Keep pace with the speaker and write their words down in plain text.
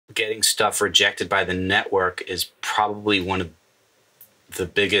getting stuff rejected by the network is probably one of the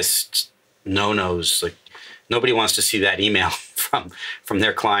biggest no-nos. Like, nobody wants to see that email from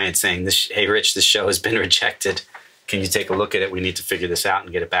their client saying, "Hey, Rich, this show has been rejected. Can you take a look at it? We need to figure this out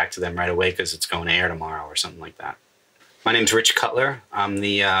and get it back to them right away because it's going to air tomorrow," or something like that. My name's Rich Cutler. I'm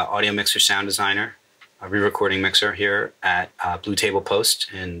the audio mixer sound designer, a re-recording mixer here at Blue Table Post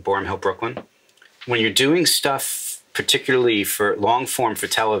in Boerum Hill, Brooklyn. When you're doing stuff, particularly for long form for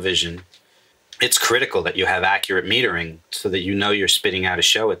television, it's critical that you have accurate metering so that you know you're spitting out a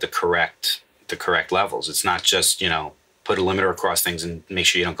show at the correct levels. It's not just, you know, put a limiter across things and make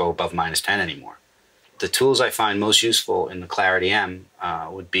sure you don't go above -10 anymore. The tools I find most useful in the Clarity M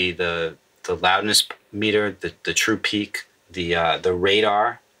would be the loudness meter, the true peak, the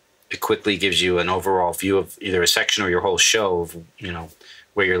radar. It quickly gives you an overall view of either a section or your whole show of, you know,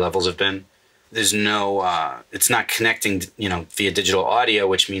 where your levels have been. There's no, it's not connecting, you know, via digital audio,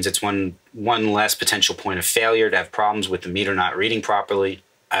 which means it's one less potential point of failure to have problems with the meter not reading properly.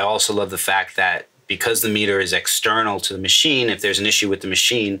 I also love the fact that because the meter is external to the machine, if there's an issue with the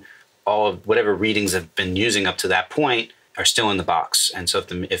machine, all of whatever readings I've been using up to that point are still in the box. And so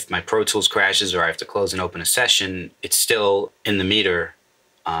if my Pro Tools crashes or I have to close and open a session, it's still in the meter,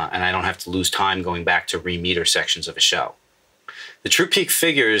 and I don't have to lose time going back to re-meter sections of a show. The True Peak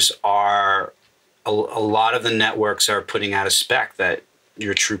figures are, a lot of the networks are putting out a spec that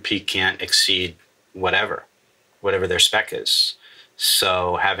your True Peak can't exceed whatever their spec is.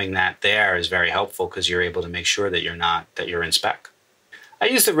 So having that there is very helpful because you're able to make sure that you're in spec. I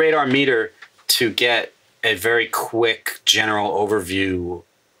use the radar meter to get a very quick general overview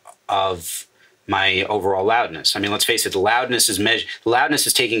of my overall loudness. I mean, let's face it, the loudness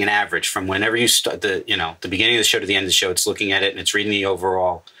is taking an average from whenever you start the beginning of the show to the end of the show. It's looking at it and it's reading the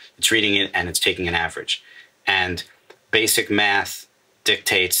overall, it's reading it and it's taking an average. And basic math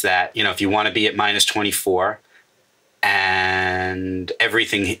dictates that, you know, if you want to be at -24 and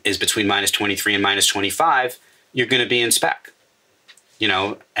everything is between -23 and -25, you're going to be in spec. You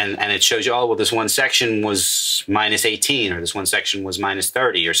know, and it shows you, oh, well, this one section was -18 or this one section was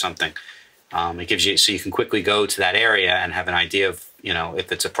 -30 or something. It gives you, so you can quickly go to that area and have an idea of, you know,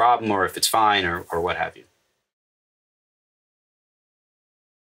 if it's a problem or if it's fine or what have you.